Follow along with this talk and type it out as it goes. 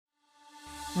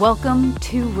Welcome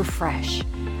to Refresh,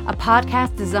 a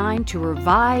podcast designed to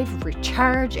revive,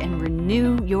 recharge, and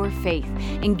renew your faith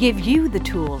and give you the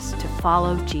tools to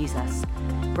follow Jesus.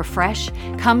 Refresh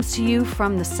comes to you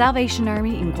from the Salvation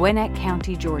Army in Gwinnett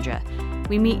County, Georgia.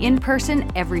 We meet in person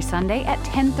every Sunday at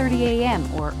 10:30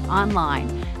 a.m. or online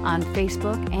on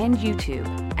Facebook and YouTube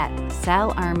at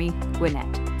Sal Army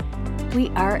Gwinnett. We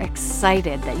are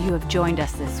excited that you have joined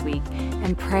us this week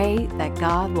and pray that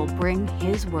God will bring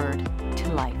His Word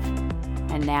to life.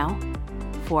 And now,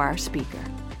 for our speaker.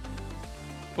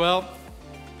 Well,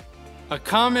 a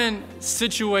common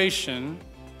situation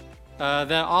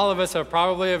that all of us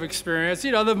have experienced,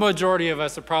 the majority of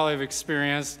us have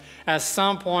experienced at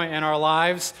some point in our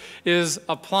lives is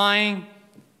applying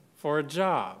for a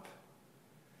job.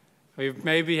 We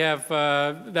maybe have,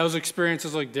 those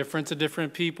experiences look different to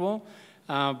different people.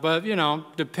 But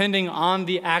depending on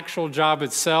the actual job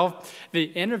itself, the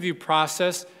interview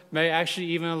process may actually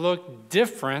even look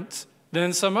different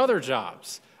than some other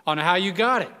jobs on how you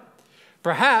got it.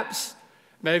 Perhaps,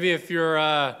 maybe if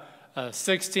you're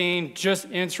 16, just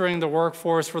entering the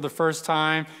workforce for the first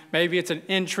time, maybe it's an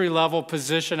entry-level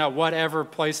position at whatever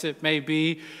place it may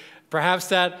be. Perhaps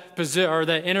that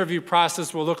interview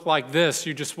process will look like this.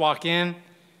 You just walk in,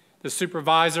 the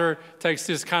supervisor takes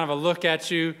this kind of a look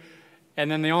at you, and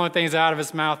then the only thing that's out of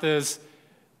his mouth is,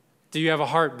 do you have a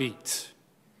heartbeat?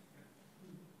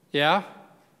 Yeah?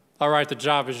 All right, the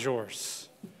job is yours.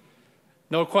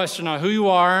 No question on who you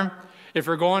are, if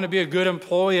you're going to be a good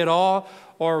employee at all,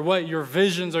 or what your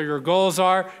visions or your goals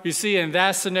are. You see, in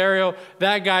that scenario,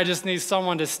 that guy just needs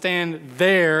someone to stand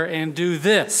there and do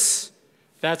this.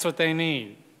 That's what they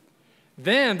need.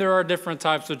 Then there are different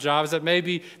types of jobs that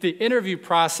maybe the interview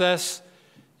process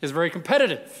is very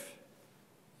competitive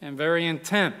and very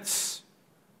intense.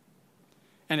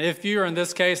 And if you're, in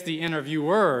this case, the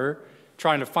interviewer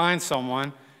trying to find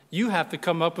someone, you have to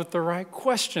come up with the right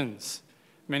questions.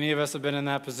 Many of us have been in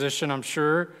that position, I'm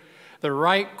sure. The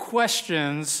right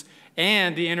questions,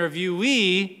 and the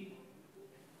interviewee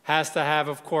has to have,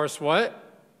 of course,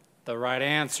 what? The right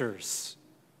answers.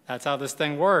 That's how this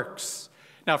thing works.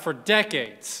 Now, for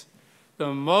decades,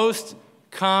 the most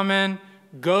common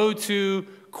go-to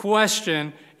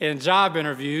question in job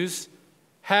interviews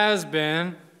has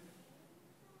been,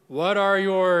 what are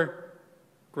your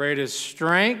greatest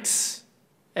strengths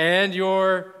and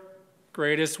your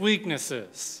greatest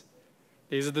weaknesses?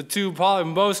 These are the two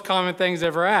probably most common things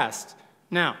ever asked.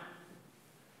 Now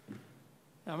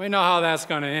we know how that's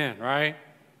going to end, right?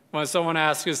 When someone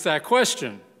asks us that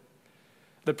question,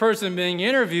 the person being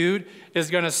interviewed is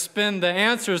going to spin the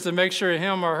answers to make sure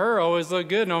him or her always look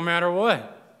good no matter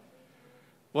what.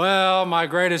 Well, my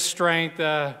greatest strength is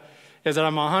that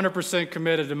I'm 100%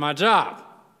 committed to my job,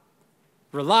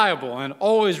 reliable and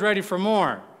always ready for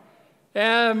more.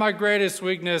 And my greatest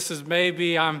weakness is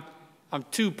maybe I'm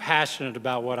too passionate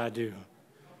about what I do.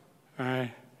 All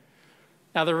right?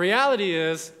 Now, the reality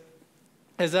is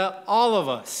that all of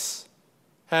us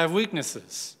have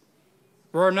weaknesses.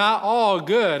 We're not all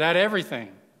good at everything.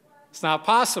 It's not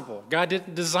possible. God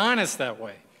didn't design us that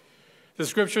way. The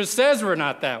Scripture says we're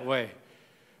not that way.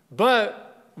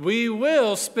 But we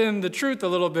will spin the truth a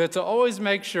little bit to always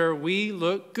make sure we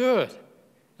look good.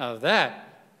 Now,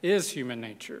 that is human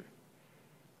nature.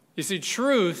 You see,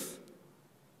 truth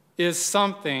is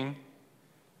something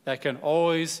that can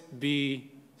always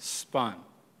be spun.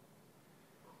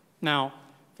 Now,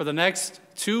 for the next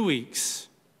 2 weeks,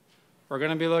 we're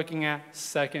going to be looking at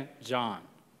 2 John,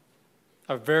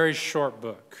 a very short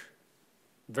book.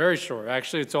 Very short.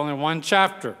 Actually, it's only one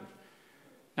chapter.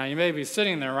 Now, you may be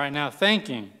sitting there right now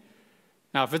thinking,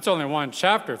 now, if it's only one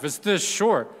chapter, if it's this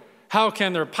short, how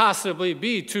can there possibly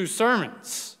be 2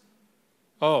 sermons?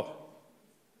 Oh,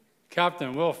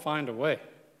 Captain, we'll find a way.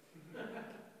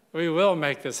 We will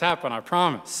make this happen, I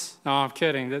promise. No, I'm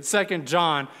kidding. That 2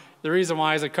 John, the reason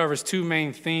why is it covers 2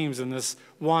 main themes in this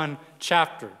one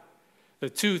chapter. The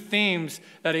 2 themes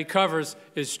that he covers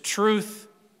is truth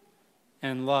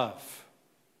and love.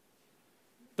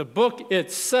 The book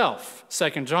itself, 2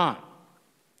 John,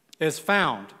 is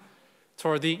found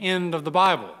toward the end of the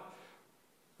Bible,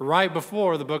 right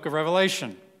before the book of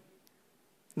Revelation.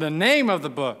 The name of the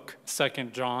book, 2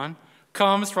 John,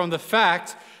 comes from the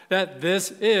fact that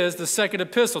this is the second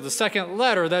epistle, the second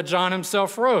letter that John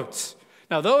himself wrote.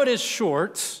 Now, though it is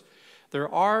short,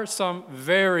 there are some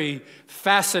very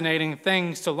fascinating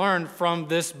things to learn from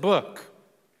this book.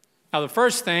 Now, the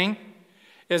first thing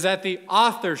is that the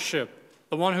authorship,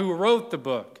 the one who wrote the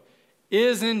book,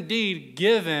 is indeed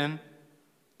given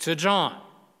to John.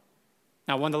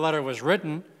 Now, when the letter was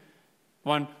written,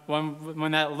 When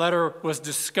that letter was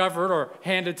discovered or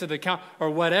handed to the count or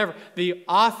whatever, the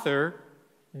author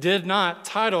did not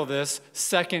title this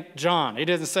 2 John. He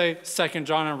didn't say 2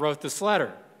 John and wrote this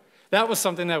letter. That was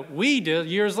something that we did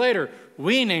years later.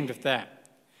 We named it that.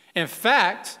 In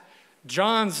fact,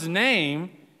 John's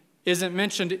name isn't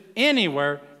mentioned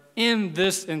anywhere in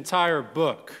this entire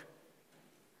book.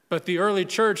 But the early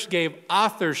church gave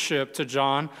authorship to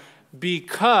John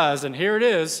because, and here it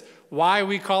is, why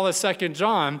we call it 2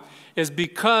 John is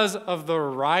because of the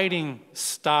writing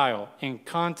style and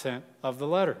content of the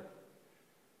letter.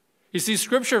 You see,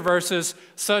 scripture verses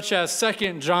such as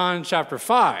 2 John chapter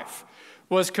 5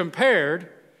 was compared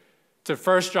to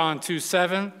 1 John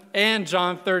 2:7 and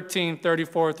John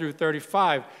 13:34 through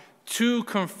 35 to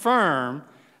confirm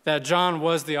that John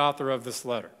was the author of this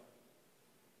letter.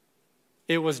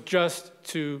 It was just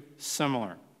too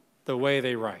similar, the way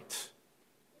they write.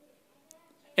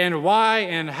 And why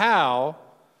and how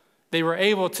they were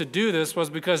able to do this was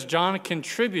because John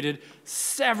contributed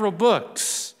several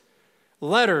books,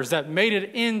 letters that made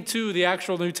it into the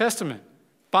actual New Testament,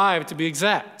 5 to be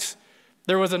exact.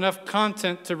 There was enough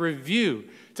content to review,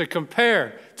 to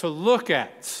compare, to look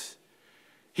at.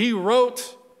 He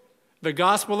wrote the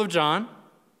Gospel of John.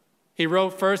 He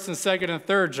wrote 1st and 2nd and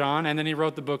 3rd John, and then he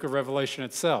wrote the book of Revelation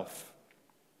itself.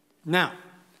 Now,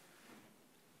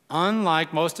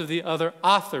 unlike most of the other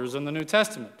authors in the New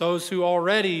Testament, those who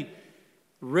already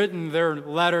written their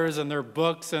letters and their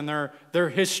books and their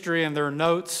history and their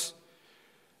notes,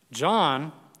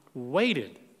 John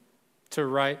waited to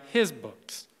write his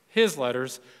books, his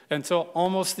letters, until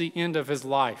almost the end of his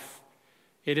life.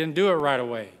 He didn't do it right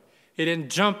away. He didn't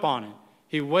jump on it.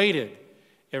 He waited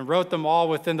and wrote them all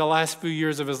within the last few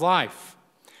years of his life.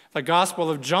 The Gospel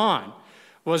of John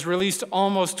was released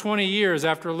almost 20 years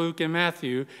after Luke and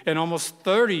Matthew and almost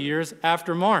 30 years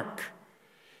after Mark.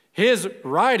 His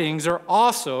writings are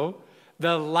also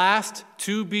the last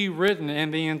to be written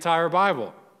in the entire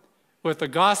Bible. With the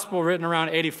Gospel written around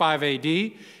 85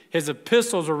 AD, his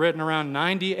epistles were written around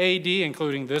 90 AD,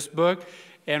 including this book,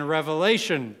 and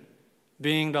Revelation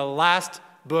being the last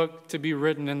book to be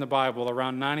written in the Bible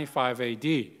around 95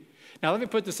 AD. Now, let me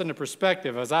put this into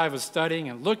perspective as I was studying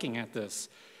and looking at this.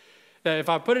 That if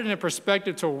I put it in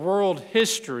perspective to world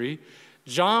history,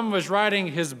 John was writing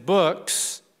his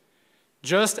books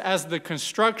just as the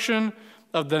construction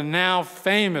of the now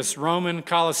famous Roman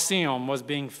Colosseum was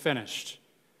being finished,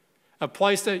 a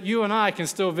place that you and I can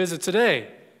still visit today.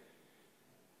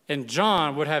 And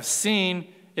John would have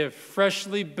seen it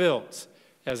freshly built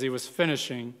as he was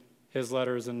finishing his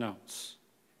letters and notes.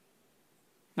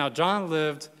 Now, John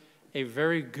lived a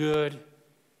very good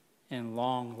and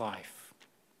long life.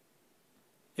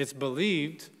 It's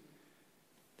believed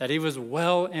that he was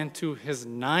well into his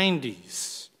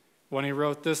 90s when he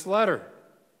wrote this letter.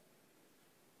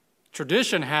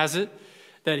 Tradition has it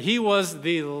that he was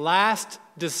the last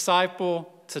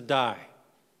disciple to die.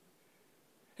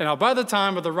 And now, by the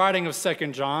time of the writing of 2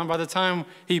 John, by the time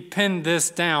he penned this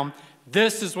down,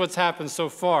 this is what's happened so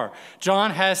far.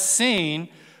 John has seen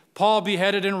Paul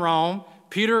beheaded in Rome,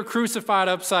 Peter crucified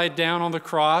upside down on the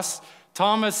cross,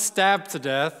 Thomas stabbed to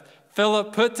death,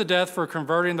 Philip put to death for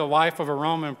converting the wife of a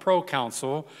Roman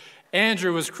proconsul,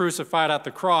 Andrew was crucified at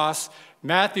the cross,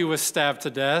 Matthew was stabbed to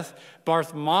death,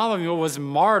 Bartholomew was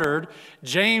martyred,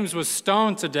 James was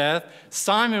stoned to death,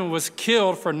 Simon was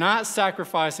killed for not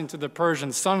sacrificing to the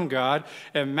Persian sun god,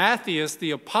 and Matthias,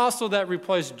 the apostle that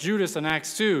replaced Judas in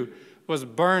Acts 2, was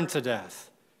burned to death.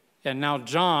 And now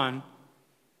John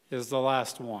is the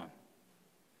last one.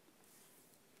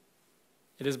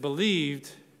 It is believed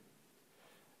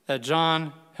that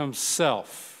John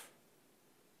himself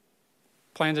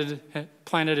planted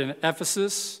in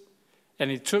Ephesus, and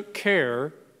he took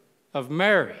care of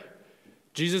Mary,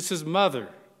 Jesus' mother,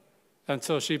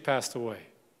 until she passed away.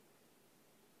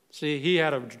 See, he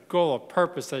had a goal, a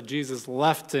purpose that Jesus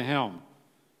left to him.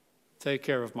 Take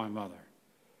care of my mother.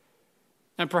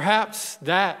 And perhaps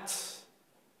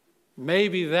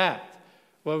maybe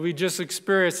what we just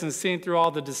experienced and seen through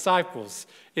all the disciples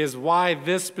is why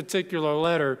this particular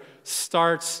letter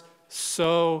starts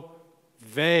so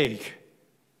vague.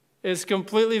 It's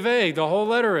completely vague. The whole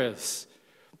letter is.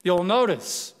 You'll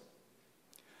notice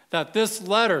that this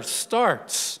letter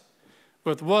starts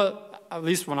with what, at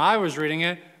least when I was reading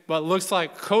it, what looks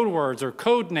like code words or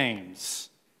code names.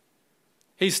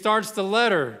 He starts the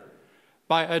letter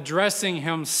by addressing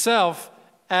himself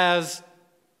as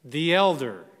the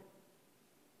elder.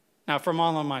 Now, from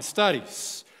all of my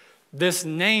studies, this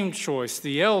name choice,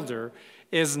 the elder,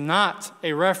 is not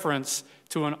a reference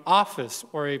to an office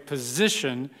or a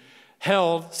position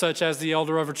held such as the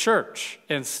elder of a church.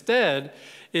 Instead,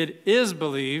 it is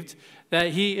believed that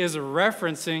he is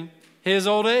referencing his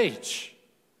old age,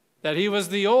 that he was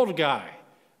the old guy,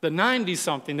 the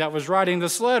 90-something that was writing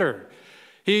this letter.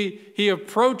 He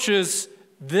approaches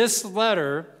this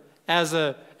letter as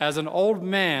an old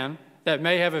man that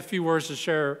may have a few words to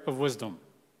share of wisdom.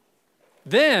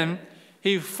 Then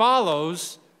he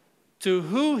follows to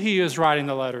who he is writing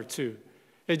the letter to.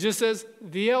 It just says,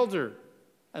 the elder.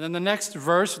 And then the next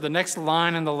verse, the next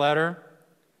line in the letter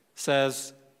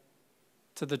says,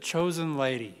 to the chosen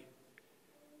lady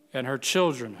and her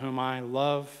children, whom I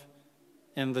love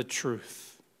in the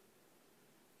truth.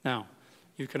 Now,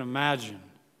 you can imagine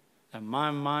that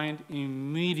my mind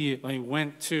immediately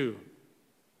went to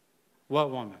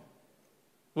what woman?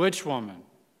 Which woman?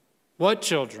 What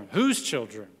children? Whose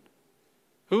children?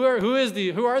 Who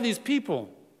are these people?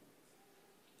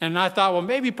 And I thought, well,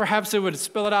 maybe perhaps it would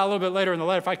spell it out a little bit later in the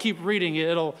letter. If I keep reading it,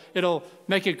 it'll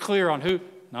make it clear on who.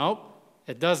 Nope,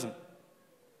 it doesn't.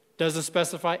 Doesn't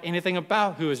specify anything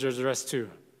about who is addressed to.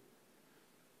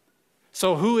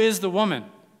 So who is the woman?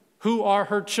 Who are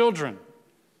her children?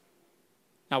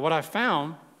 Now, what I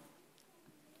found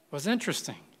was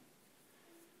interesting.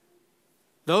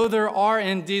 Though there are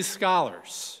indeed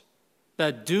scholars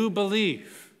that do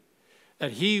believe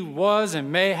that he was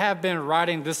and may have been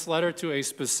writing this letter to a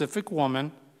specific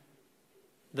woman,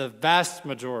 the vast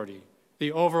majority,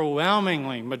 the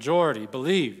overwhelmingly majority,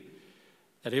 believe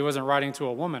that he wasn't writing to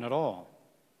a woman at all.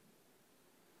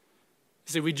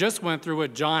 You see, we just went through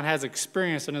what John has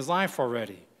experienced in his life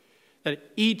already,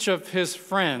 that each of his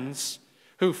friends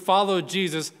who followed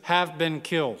Jesus have been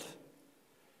killed.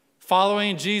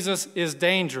 Following Jesus is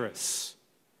dangerous.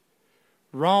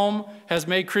 Rome has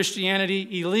made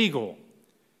Christianity illegal.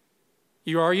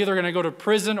 You are either going to go to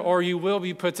prison or you will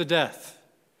be put to death.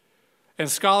 And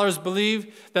scholars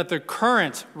believe that the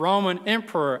current Roman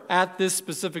emperor at this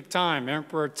specific time,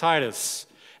 Emperor Titus,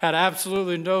 had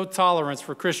absolutely no tolerance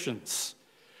for Christians.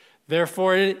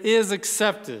 Therefore, it is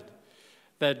accepted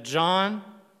that John,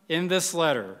 in this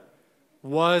letter,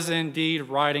 was indeed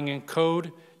writing in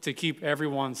code to keep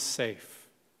everyone safe.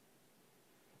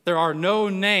 There are no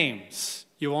names,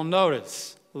 you will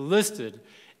notice, listed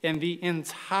in the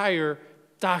entire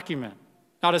document.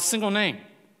 Not a single name.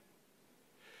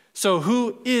 So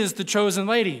who is the chosen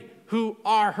lady? Who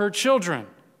are her children?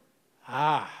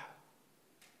 To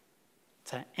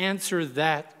answer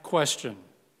that question,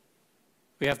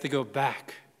 we have to go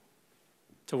back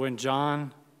to when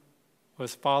John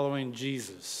was following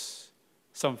Jesus,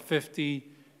 some 50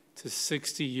 to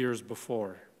 60 years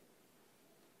before.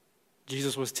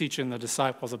 Jesus was teaching the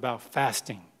disciples about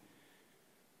fasting,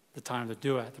 the time to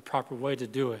do it, the proper way to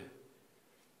do it.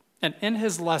 And in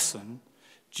his lesson,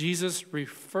 Jesus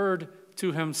referred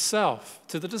to himself,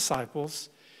 to the disciples,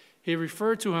 he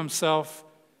referred to himself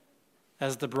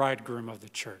as the bridegroom of the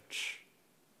church.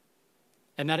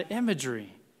 And that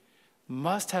imagery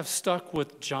must have stuck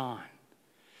with John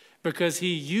because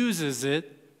he uses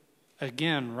it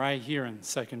again right here in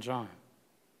 2 John.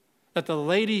 That the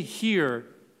lady here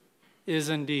is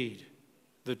indeed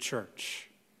the church,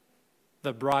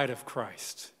 the bride of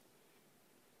Christ.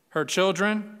 Her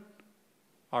children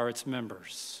are its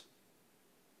members.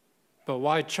 But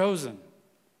why chosen?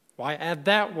 Why add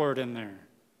that word in there?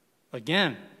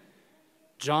 Again,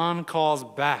 John calls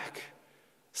back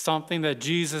something that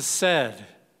Jesus said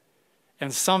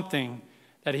and something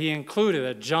that he included,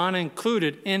 that John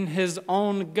included in his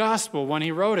own gospel when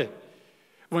he wrote it.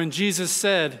 When Jesus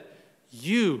said,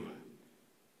 "You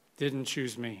didn't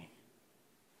choose me.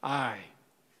 I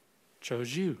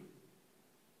chose you,"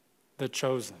 the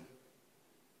chosen.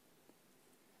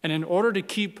 And in order to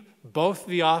keep both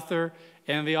the author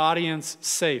and the audience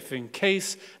safe, in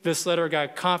case this letter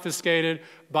got confiscated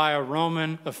by a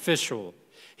Roman official,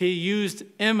 he used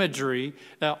imagery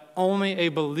that only a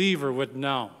believer would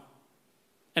know.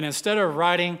 And instead of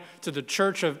writing to the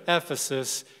church of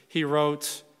Ephesus, he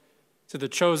wrote to the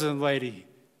chosen lady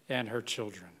and her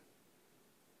children.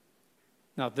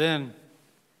 Now then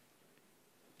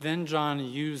John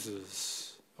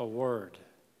uses a word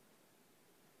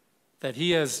that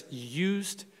he has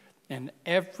used in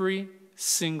every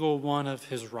single one of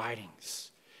his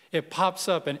writings. It pops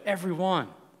up in every one.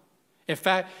 In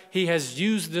fact, he has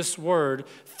used this word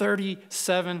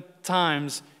 37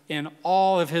 times in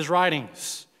all of his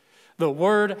writings. The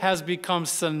word has become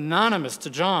synonymous to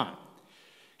John.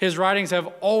 His writings have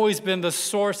always been the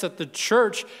source that the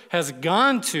church has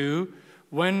gone to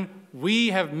when we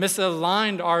have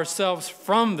misaligned ourselves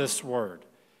from this word.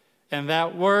 And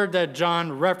that word that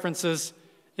John references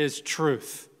is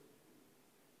truth.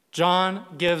 John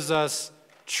gives us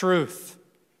truth.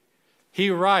 He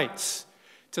writes,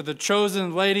 to the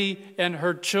chosen lady and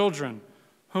her children,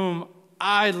 whom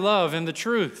I love in the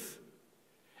truth.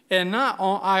 And not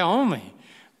I only,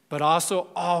 but also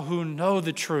all who know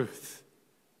the truth,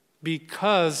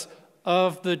 because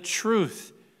of the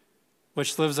truth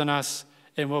which lives in us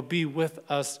and will be with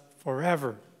us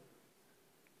forever.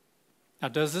 Now,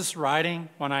 does this writing,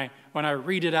 when I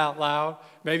read it out loud,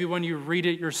 maybe when you read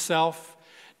it yourself,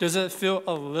 does it feel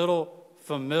a little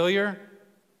familiar?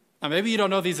 Now, maybe you don't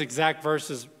know these exact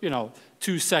verses,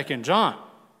 2 John.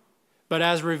 But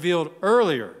as revealed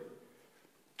earlier,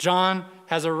 John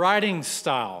has a writing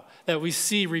style that we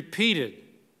see repeated.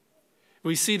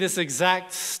 We see this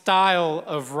exact style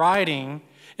of writing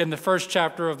in the first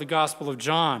chapter of the Gospel of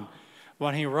John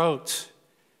when he wrote,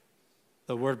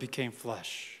 "The Word became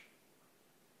flesh.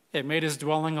 It made his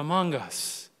dwelling among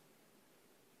us.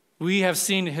 We have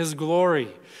seen his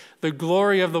glory, the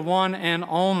glory of the one and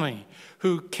only,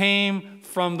 who came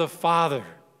from the Father,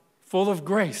 full of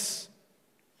grace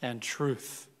and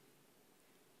truth."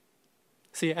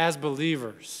 See, as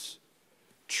believers,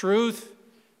 truth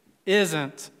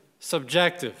isn't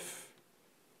subjective.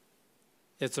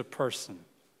 It's a person.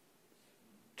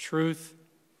 Truth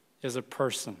is a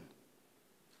person.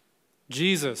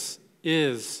 Jesus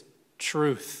is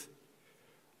truth.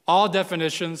 All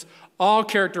definitions, all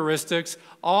characteristics,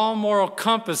 all moral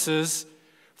compasses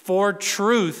for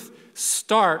truth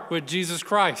start with Jesus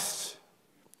Christ.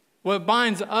 What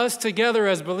binds us together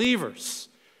as believers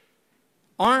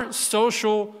aren't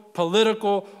social,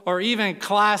 political, or even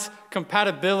class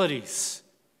compatibilities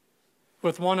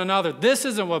with one another. This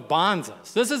isn't what bonds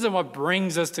us. This isn't what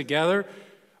brings us together.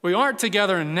 We aren't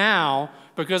together now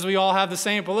because we all have the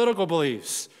same political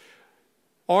beliefs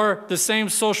or the same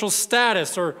social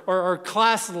status or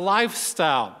class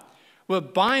lifestyle.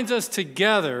 What binds us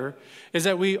together is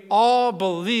that we all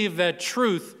believe that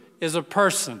truth is a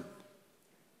person.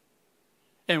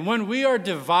 And when we are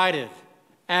divided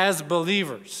as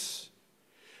believers,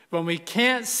 when we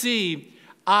can't see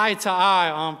eye to eye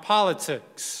on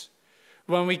politics,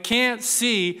 when we can't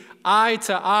see eye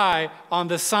to eye on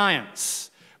the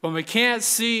science, when we can't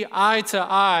see eye to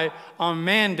eye on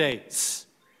mandates,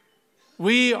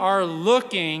 we are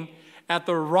looking at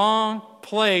the wrong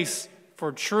place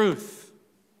for truth.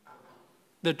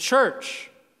 The church,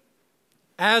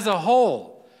 as a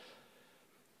whole,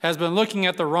 has been looking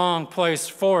at the wrong place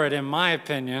for it, in my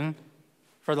opinion,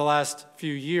 for the last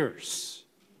few years.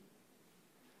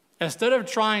 Instead of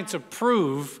trying to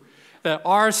prove that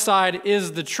our side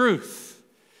is the truth,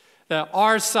 that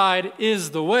our side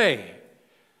is the way,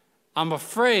 I'm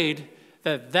afraid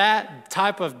that that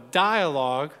type of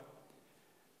dialogue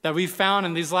that we found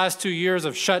in these last 2 years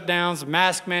of shutdowns,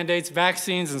 mask mandates,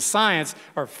 vaccines, and science,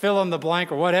 or fill in the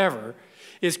blank or whatever,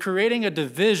 is creating a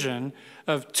division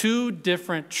of two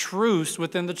different truths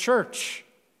within the church.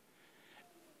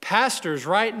 Pastors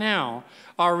right now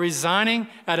are resigning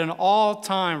at an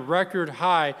all-time record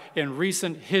high in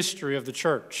recent history of the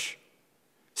church.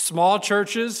 Small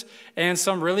churches and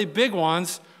some really big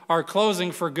ones are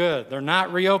closing for good. They're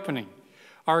not reopening.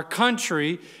 Our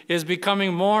country is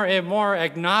becoming more and more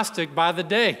agnostic by the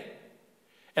day.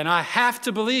 And I have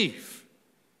to believe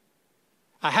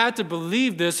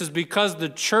this is because the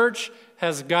church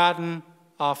has gotten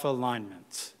off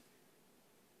alignment.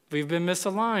 We've been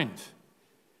misaligned.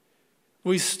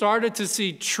 We started to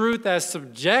see truth as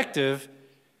subjective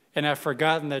and have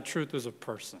forgotten that truth is a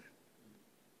person.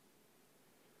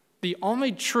 The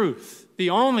only truth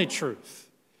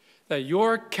that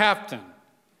your captain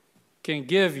can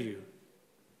give you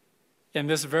in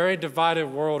this very divided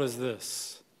world is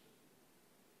this: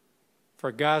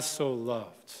 for God so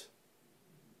loved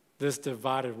this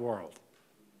divided world,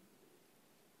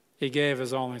 he gave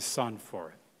his only son for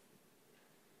it.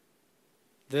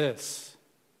 This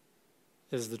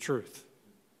is the truth.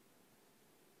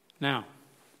 Now,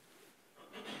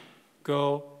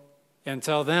 go and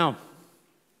tell them,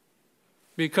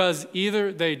 because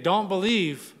either they don't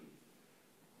believe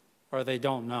or they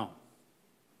don't know.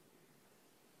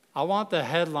 I want the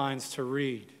headlines to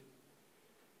read,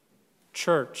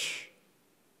 "Church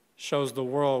shows the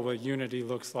world what unity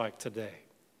looks like today."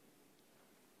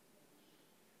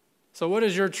 So what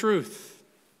is your truth?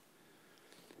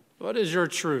 What is your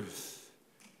truth?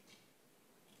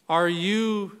 Are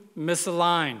you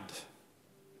misaligned?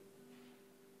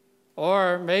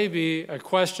 Or maybe a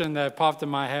question that popped in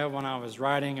my head when I was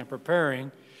writing and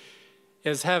preparing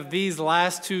is, have these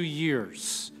last 2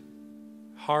 years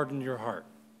hardened your heart?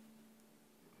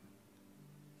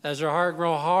 Has your heart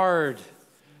grown hard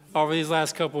over these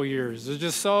last couple years? There's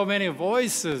just so many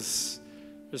voices.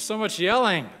 There's so much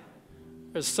yelling.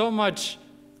 There's so much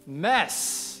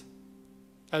mess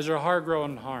as your heart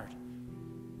growing hard.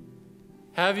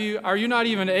 Are you not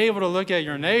even able to look at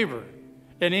your neighbor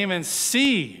and even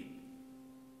see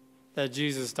that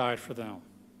Jesus died for them?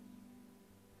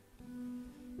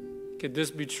 Could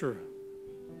this be true?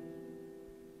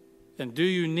 And do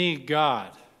you need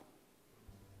God?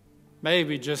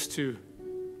 Maybe just to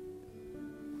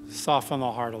soften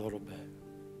the heart a little bit.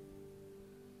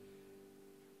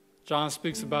 John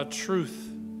speaks about truth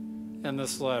in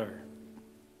this letter.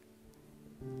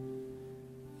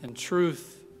 And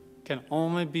truth can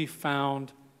only be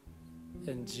found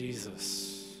in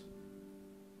Jesus.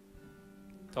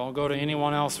 Don't go to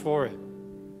anyone else for it.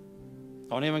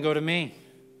 Don't even go to me.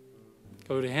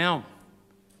 Go to Him,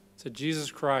 to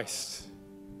Jesus Christ.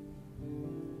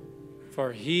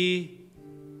 For He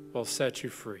will set you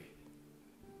free.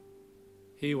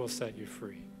 He will set you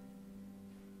free.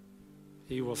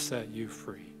 He will set you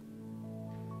free.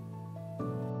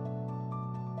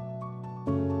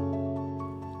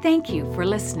 Thank you for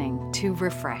listening to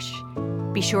Refresh.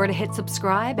 Be sure to hit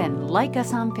subscribe and like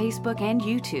us on Facebook and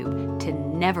YouTube to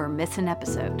never miss an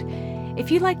episode.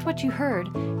 If you liked what you heard,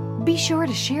 be sure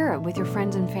to share it with your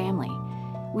friends and family.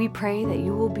 We pray that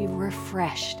you will be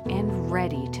refreshed and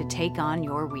ready to take on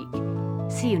your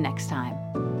week. See you next time.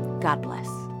 God bless.